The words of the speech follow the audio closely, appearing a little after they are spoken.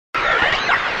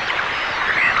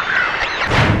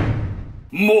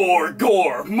More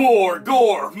gore, more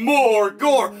gore, more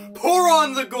gore, pour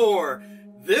on the gore.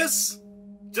 This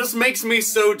just makes me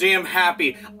so damn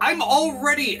happy. I'm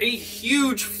already a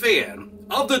huge fan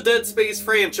of the Dead Space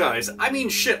franchise. I mean,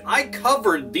 shit, I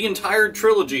covered the entire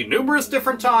trilogy numerous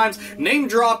different times,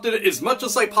 name-dropped it as much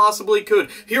as I possibly could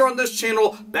here on this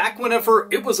channel back whenever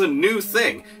it was a new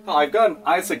thing. Hell, I've got an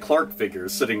Isaac Clarke figure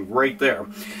sitting right there.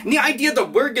 And the idea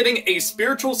that we're getting a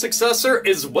spiritual successor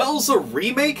as well as a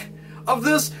remake of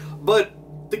this, but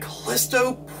the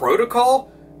Callisto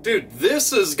Protocol? Dude,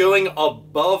 this is going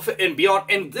above and beyond,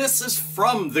 and this is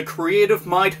from the creative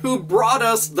mind who brought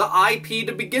us the IP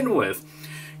to begin with.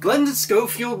 Glenn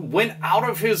Schofield went out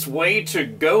of his way to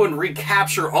go and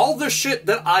recapture all the shit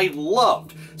that I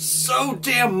loved so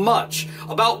damn much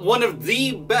about one of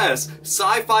the best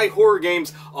sci-fi horror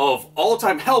games of all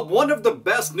time. Hell, one of the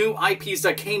best new IPs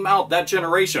that came out that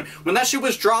generation. When that shit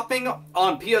was dropping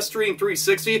on PS3 and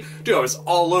 360, dude, I was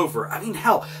all over. I mean,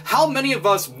 hell, how many of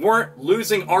us weren't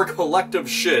losing our collective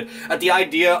shit at the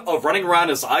idea of running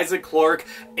around as Isaac Clarke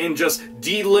and just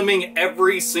delimbing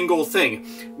every single thing?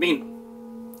 I mean,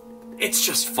 it's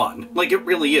just fun. Like, it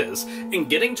really is. And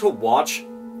getting to watch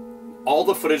all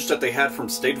the footage that they had from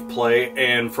State of Play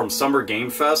and from Summer Game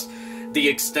Fest, the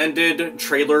extended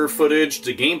trailer footage,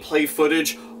 the gameplay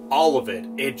footage, all of it,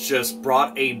 it just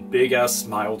brought a big-ass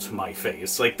smile to my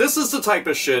face. Like, this is the type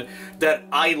of shit that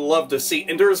I love to see,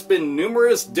 and there's been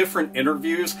numerous different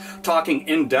interviews talking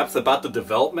in depth about the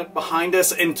development behind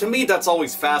this, and to me that's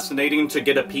always fascinating to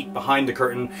get a peek behind the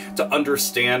curtain, to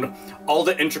understand all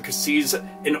the intricacies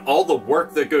and all the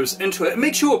work that goes into it. It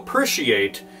makes you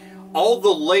appreciate all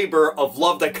the labor of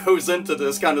love that goes into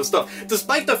this kind of stuff,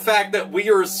 despite the fact that we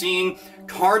are seeing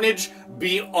carnage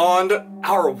beyond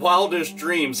our wildest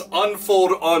dreams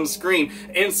unfold on screen.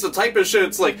 And it's the type of shit,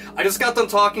 it's like, I just got done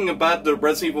talking about the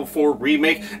Resident Evil 4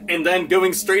 remake and then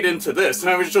going straight into this, and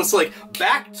I was just like,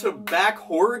 back-to-back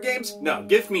horror games? No,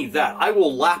 give me that. I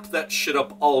will lap that shit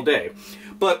up all day.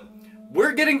 But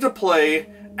we're getting to play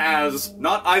as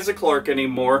not Isaac Clarke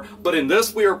anymore, but in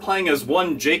this we are playing as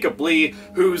one Jacob Lee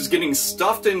who's getting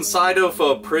stuffed inside of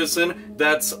a prison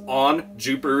that's on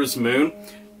Jupiter's moon,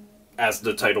 as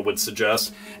the title would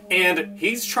suggest, and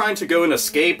he's trying to go and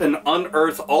escape and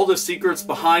unearth all the secrets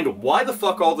behind why the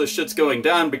fuck all this shit's going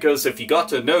down, because if you got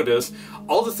to notice,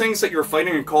 all the things that you're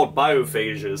fighting are called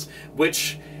biophages,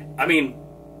 which, I mean,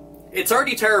 it's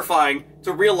already terrifying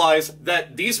to realize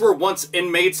that these were once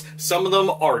inmates, some of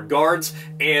them are guards,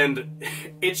 and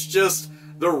it's just,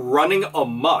 they're running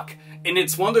amok. And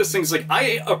it's one of those things, like,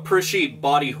 I appreciate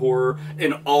body horror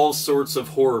in all sorts of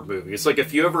horror movies. Like,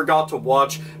 if you ever got to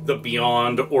watch The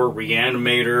Beyond, or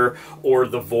Reanimator, or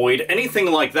The Void,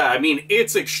 anything like that, I mean,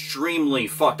 it's extremely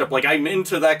fucked up. Like, I'm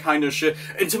into that kind of shit.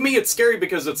 And to me, it's scary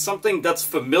because it's something that's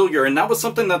familiar, and that was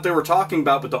something that they were talking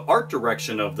about with the art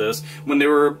direction of this, when they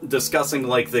were discussing,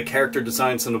 like, the character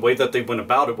designs and the way that they went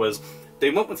about it was,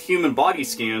 they went with human body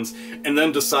scans, and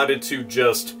then decided to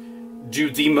just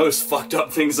do the most fucked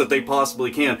up things that they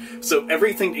possibly can. So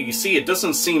everything that you see, it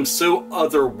doesn't seem so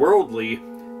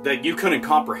otherworldly that you couldn't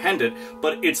comprehend it,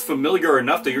 but it's familiar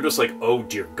enough that you're just like, oh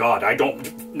dear God, I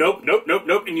don't, nope, nope, nope,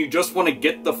 nope, and you just want to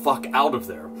get the fuck out of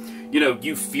there. You know,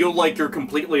 you feel like you're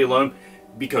completely alone,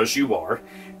 because you are,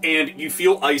 and you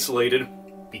feel isolated,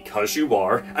 because you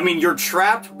are. I mean, you're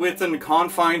trapped within the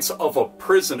confines of a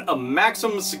prison, a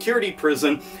maximum security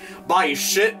prison, by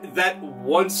shit that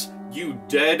wants you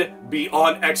dead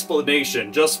beyond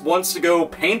explanation, just wants to go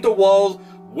paint the walls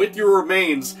with your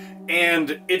remains,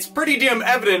 and it's pretty damn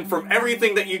evident from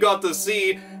everything that you got to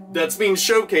see that's being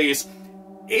showcased.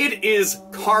 It is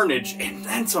carnage, and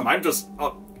then some. I'm just,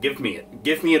 give me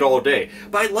it all day.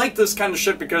 But I like this kind of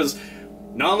shit because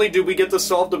not only do we get to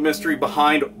solve the mystery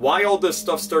behind why all this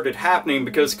stuff started happening,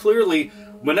 because clearly,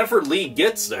 whenever Lee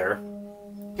gets there,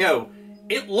 you know,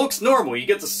 it looks normal. You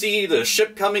get to see the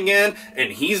ship coming in,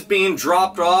 and he's being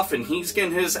dropped off, and he's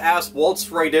getting his ass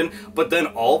waltzed right in, but then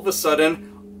all of a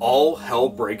sudden, all hell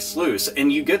breaks loose,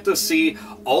 and you get to see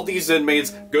all these inmates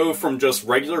go from just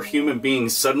regular human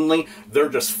beings, suddenly they're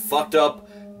just fucked up,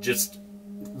 just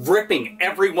ripping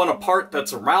everyone apart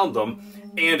that's around them,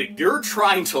 and you're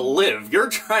trying to live. You're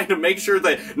trying to make sure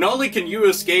that not only can you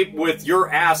escape with your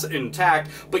ass intact,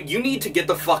 but you need to get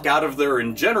the fuck out of there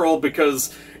in general,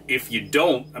 because if you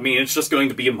don't, I mean, it's just going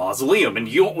to be a mausoleum, and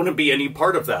you don't want to be any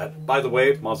part of that. By the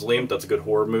way, Mausoleum, that's a good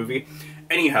horror movie.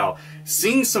 Anyhow,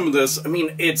 seeing some of this, I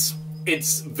mean, it's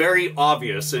very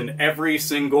obvious in every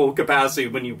single capacity.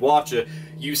 When you watch it,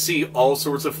 you see all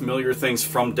sorts of familiar things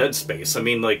from Dead Space. I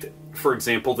mean, like, for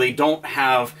example, they don't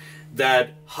have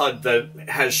that HUD that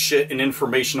has shit and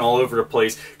information all over the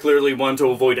place. Clearly wanted to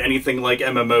avoid anything like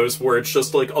MMOs where it's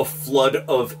just like a flood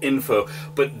of info.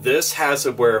 But this has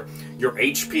it where your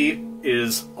HP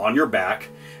is on your back,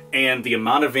 and the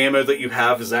amount of ammo that you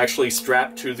have is actually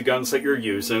strapped to the guns that you're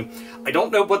using. I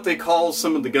don't know what they call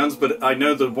some of the guns, but I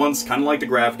know the one's kind of like the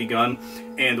gravity gun,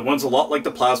 and the one's a lot like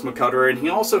the plasma cutter, and he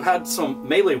also had some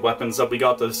melee weapons that we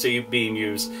got to see being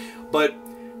used. But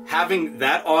having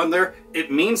that on there,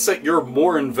 it means that you're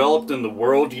more enveloped in the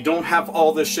world. You don't have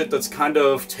all this shit that's kind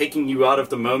of taking you out of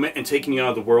the moment and taking you out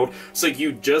of the world, so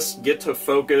you just get to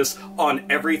focus on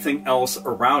everything else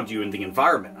around you in the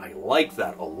environment. I like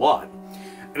that a lot.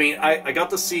 I mean, I got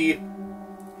to see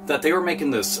that they were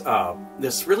making this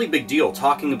this really big deal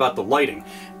talking about the lighting,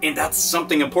 and that's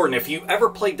something important. If you ever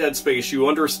played Dead Space, you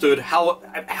understood how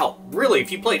really,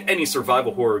 if you played any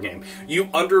survival horror game, you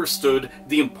understood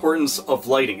the importance of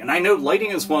lighting. And I know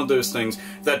lighting is one of those things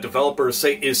that developers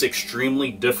say is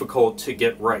extremely difficult to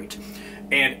get right.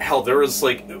 And hell, there is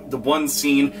like the one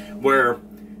scene where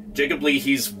Jacob Lee,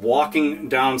 he's walking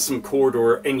down some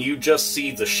corridor, and you just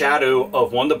see the shadow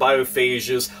of one of the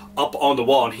biophages up on the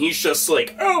wall, and he's just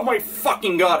like, oh my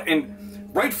fucking god,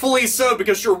 and rightfully so,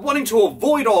 because you're wanting to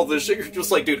avoid all this shit. You're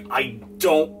just like, dude, I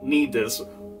don't need this.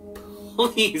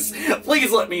 Please,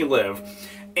 please let me live.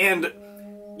 And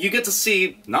you get to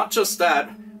see not just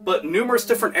that, but numerous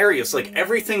different areas. Like,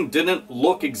 everything didn't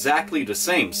look exactly the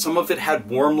same. Some of it had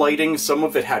warm lighting, some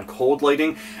of it had cold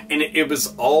lighting, and it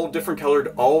was all different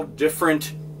colored, all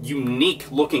different,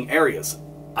 unique looking areas.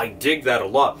 I dig that a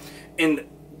lot. And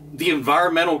the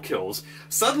environmental kills,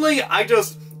 suddenly I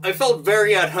felt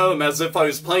very at home, as if I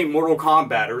was playing Mortal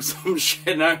Kombat or some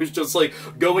shit, and I was just like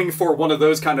going for one of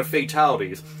those kind of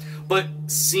fatalities. But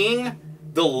seeing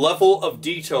the level of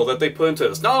detail that they put into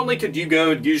this. Not only could you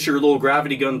go and use your little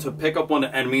gravity gun to pick up one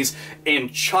of the enemies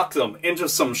and chuck them into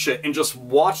some shit and just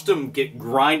watch them get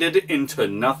grinded into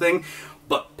nothing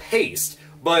but paste,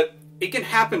 but it can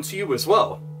happen to you as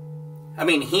well. I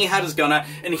mean, he had his gun out,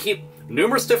 and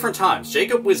numerous different times,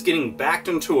 Jacob was getting backed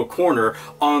into a corner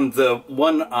on the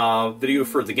one video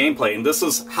for the gameplay, and this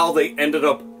is how they ended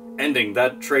up ending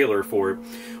that trailer for it.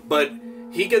 But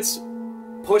he gets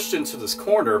pushed into this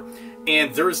corner,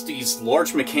 and there's these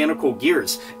large mechanical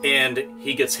gears, and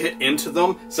he gets hit into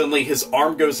them. Suddenly his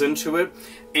arm goes into it,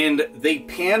 and they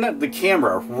pan the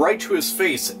camera right to his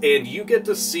face, and you get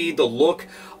to see the look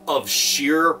of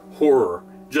sheer horror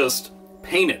just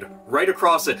painted right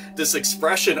across it. This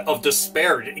expression of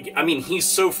despair. I mean, he's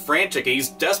so frantic, he's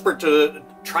desperate to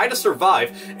try to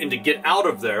survive and to get out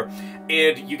of there,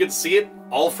 and you can see it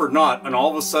all for naught, and all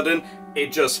of a sudden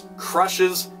it just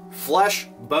crushes flesh,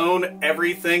 bone,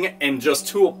 everything, and just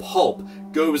to a pulp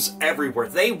goes everywhere.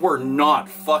 They were not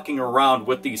fucking around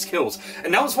with these kills.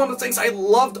 And that was one of the things I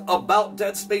loved about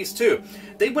Dead Space 2.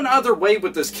 They went out of their way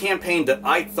with this campaign that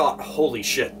I thought, holy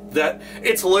shit, that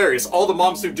it's hilarious. All the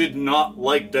moms who did not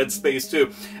like Dead Space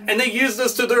 2, and they used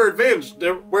this to their advantage,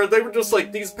 where they were just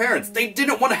like, these parents, they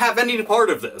didn't want to have any part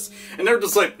of this. And they're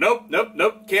just like, nope, nope,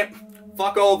 nope, can't,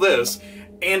 fuck all this.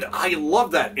 And I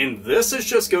love that, and this is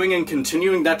just going and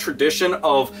continuing that tradition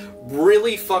of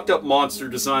really fucked up monster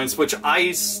designs, which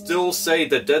I still say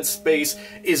that Dead Space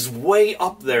is way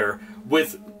up there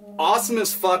with awesome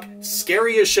as fuck,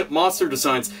 scary as shit monster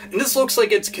designs, and this looks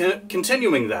like it's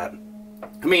continuing that.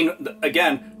 I mean,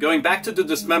 again, going back to the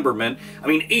dismemberment, I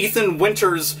mean, Ethan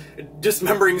Winters'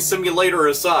 dismembering simulator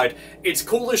aside, it's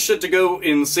cool as shit to go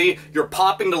and see. You're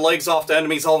popping the legs off the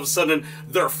enemies, all of a sudden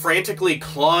they're frantically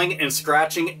clawing and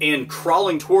scratching and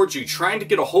crawling towards you, trying to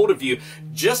get a hold of you,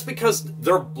 just because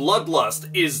their bloodlust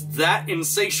is that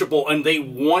insatiable and they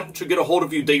want to get a hold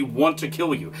of you, they want to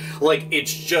kill you. Like,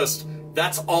 it's just,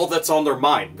 that's all that's on their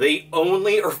mind. They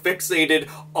only are fixated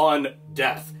on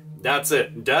death. That's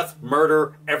it. Death,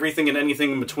 murder, everything and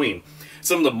anything in between.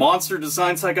 Some of the monster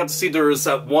designs I got to see, there is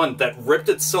that one that ripped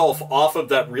itself off of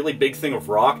that really big thing of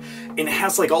rock, and it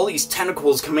has like all these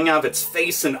tentacles coming out of its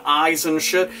face and eyes and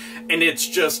shit, and it's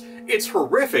just, it's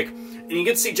horrific. And you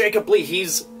get to see Jacob Lee,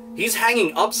 he's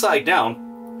hanging upside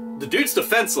down. The dude's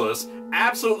defenseless,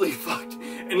 absolutely fucked,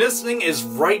 and this thing is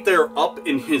right there up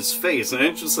in his face, and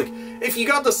it's just like, if you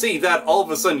got to see that, all of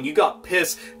a sudden you got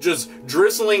piss just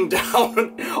drizzling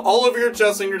down all over your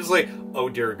chest, and you're just like, oh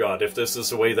dear god, if this is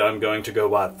the way that I'm going to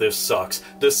go out, this sucks.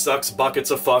 This sucks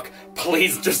buckets of fuck.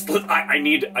 Please just, I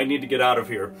need to get out of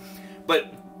here.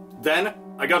 But then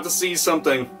I got to see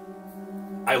something,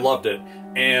 I loved it,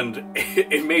 and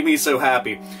it made me so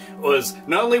happy. Was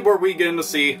not only were we getting to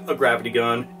see a gravity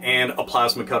gun and a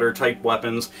plasma cutter type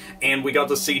weapons, and we got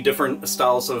to see different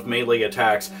styles of melee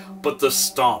attacks, but the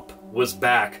stomp was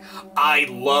back. I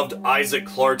loved Isaac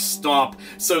Clarke's stomp,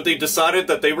 so they decided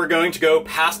that they were going to go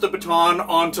pass the baton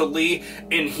on to Lee,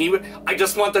 and I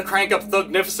just want to crank up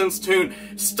Thugnificent's tune,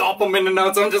 stomp him in the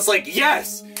nuts. I'm just like,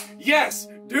 yes! Yes!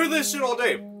 Do this shit all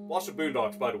day! Watch the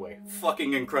Boondocks, by the way.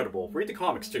 Fucking incredible. Read the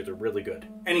comics, too. They're really good.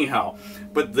 Anyhow,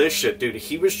 but this shit, dude,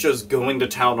 he was just going to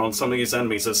town on some of these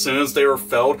enemies. As soon as they were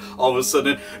felled, all of a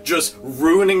sudden, just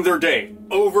ruining their day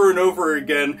over and over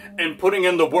again and putting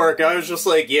in the work. I was just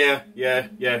like, yeah.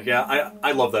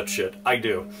 I love that shit. I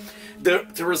do. There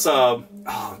was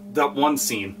that one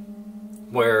scene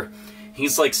where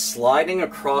he's like sliding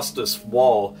across this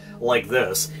wall like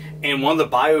this, and one of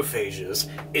the biophages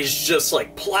is just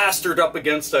like plastered up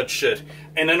against that shit,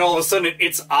 and then all of a sudden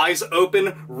its eyes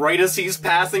open right as he's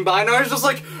passing by, and I was just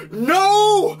like,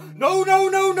 no, nope,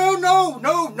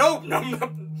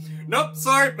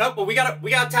 sorry, nope, but we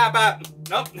gotta tap out,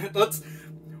 nope,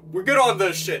 we're good on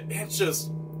this shit. It's just,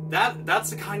 that's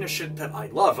the kind of shit that I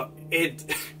love.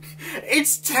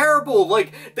 It's terrible.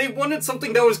 Like, they wanted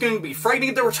something that was going to be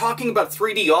frightening. They were talking about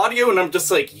 3D audio, and I'm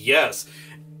just like, yes.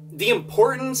 The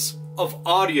importance of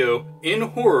audio in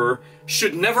horror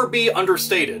should never be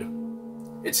understated.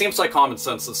 It seems like common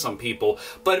sense to some people,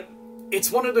 but it's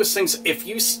one of those things, if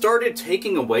you started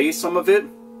taking away some of it,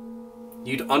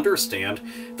 you'd understand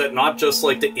that not just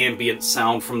like the ambient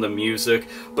sound from the music,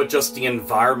 but just the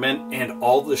environment and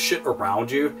all the shit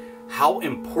around you, how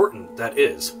important that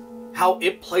is. How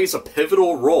it plays a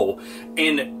pivotal role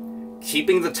in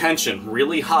keeping the tension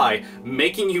really high,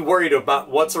 making you worried about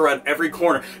what's around every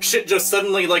corner. Shit just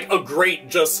suddenly, like, a grate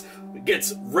just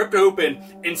gets ripped open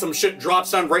and some shit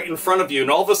drops down right in front of you, and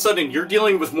all of a sudden you're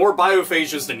dealing with more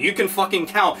biophages than you can fucking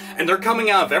count, and they're coming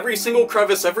out of every single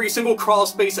crevice, every single crawl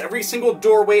space, every single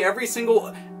doorway, every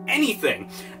single anything,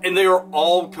 and they are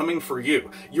all coming for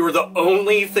you. You're the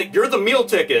only thing, you're the meal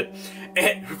ticket,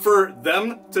 and for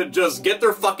them to just get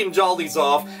their fucking jollies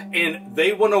off, and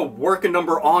they want to work a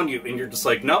number on you, and you're just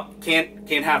like, nope, can't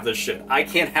have this shit. I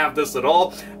can't have this at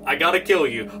all. I gotta kill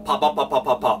you. Pop, pop, pop, pop,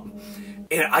 pop, pop.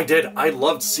 And I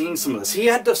loved seeing some of this. He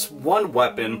had this one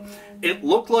weapon. It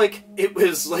looked like it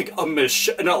was like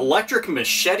an electric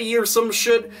machete or some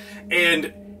shit,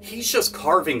 and he's just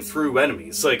carving through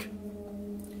enemies. Like,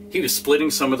 he was splitting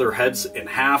some of their heads in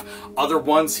half. Other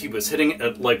ones he was hitting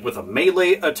like with a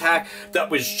melee attack that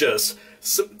was just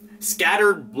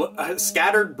scattered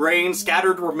brains,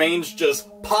 scattered remains, just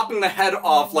popping the head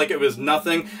off like it was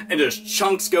nothing, and just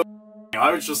chunks go.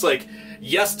 I was just like,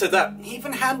 yes to that. He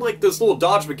even had like this little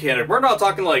dodge mechanic. We're not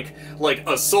talking like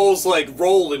a Souls like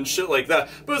roll and shit like that,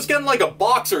 but it's getting like a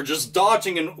boxer just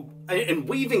dodging and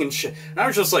weaving and shit. And I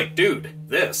was just like, dude,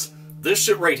 this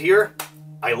shit right here,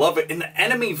 I love it. In the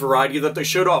enemy variety that they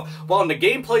showed off, while in the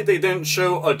gameplay they didn't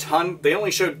show a ton, they only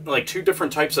showed like 2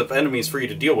 different types of enemies for you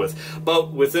to deal with.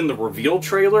 But within the reveal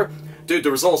trailer, dude,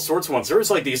 there was all sorts of ones. There was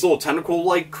like these little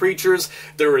tentacle-like creatures.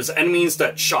 There was enemies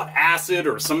that shot acid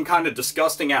or some kind of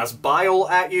disgusting-ass bile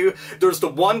at you. There's the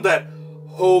one that,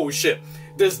 oh shit,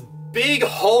 this big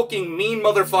hulking mean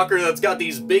motherfucker that's got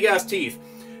these big-ass teeth.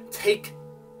 Take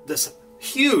this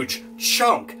huge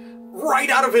chunk right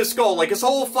out of his skull, like his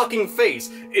whole fucking face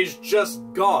is just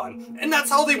gone. And that's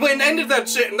how they went and ended that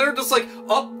shit, and they're just like,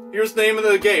 oh, here's the name of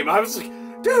the game. I was like,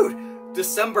 dude,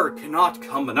 December cannot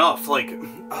come enough. Like,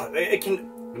 it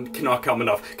cannot come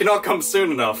enough. Cannot come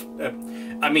soon enough.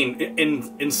 I mean,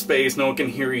 in space, no one can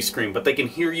hear you scream, but they can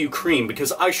hear you cream,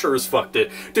 because I sure as fuck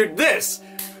did. Dude, this,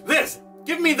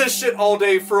 give me this shit all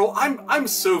day for I'm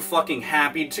so fucking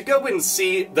happy to go and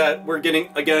see that we're getting,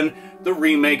 again, the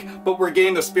remake, but we're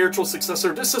getting the spiritual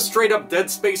successor. This is straight up Dead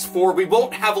Space 4. We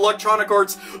won't have Electronic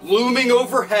Arts looming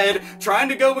overhead, trying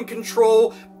to go and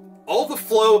control all the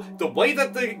flow, the way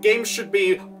that the game should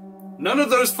be. None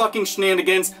of those fucking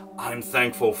shenanigans. I'm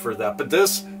thankful for that. But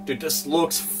this, dude, this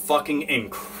looks fucking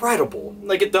incredible.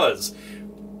 Like, it does.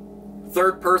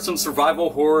 Third-person survival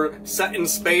horror set in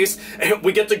space, and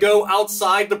we get to go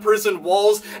outside the prison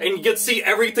walls, and you get to see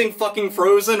everything fucking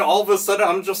frozen. All of a sudden,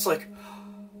 I'm just like,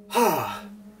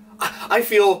 I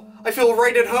feel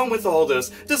right at home with all this.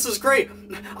 This is great.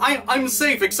 I'm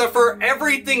safe, except for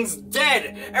everything's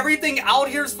dead. Everything out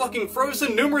here is fucking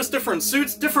frozen. Numerous different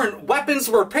suits, different weapons.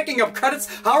 We're picking up credits.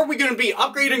 How are we going to be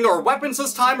upgrading our weapons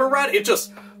this time around? It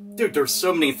just, dude, there's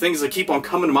so many things that keep on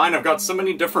coming to mind. I've got so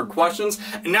many different questions,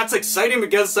 and that's exciting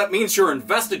because that means you're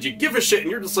invested. You give a shit, and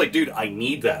you're just like, dude, I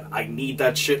need that. I need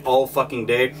that shit all fucking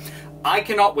day. I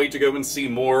cannot wait to go and see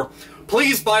more.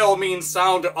 Please, by all means,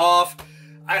 sound off.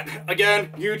 Again,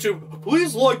 YouTube,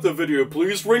 please like the video,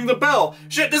 please ring the bell.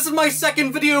 Shit, this is my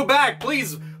second video back,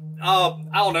 please. I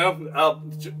don't know,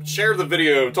 share the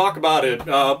video, talk about it.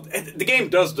 The game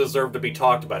does deserve to be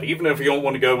talked about, even if you don't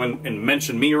want to go and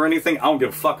mention me or anything. I don't give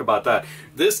a fuck about that.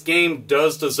 This game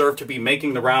does deserve to be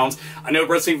making the rounds. I know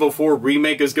Resident Evil 4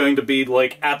 Remake is going to be,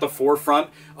 like, at the forefront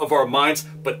of our minds,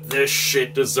 but this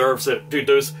shit deserves it. Dude,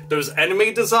 those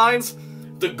enemy designs,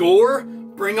 the gore,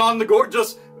 bring on the gore,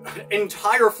 just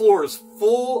entire floors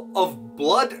full of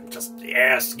blood. Just,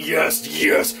 yes, yes,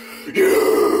 yes,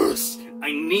 yes!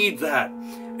 I need that.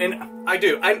 And I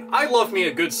do. I love me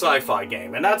a good sci-fi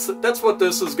game, and that's what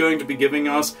this is going to be giving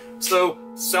us. So,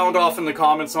 sound off in the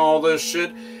comments and all this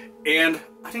shit. And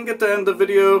I didn't get to end the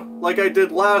video like I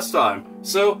did last time.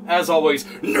 So, as always,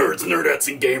 nerds, nerdettes,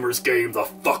 and gamers, game the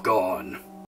fuck on.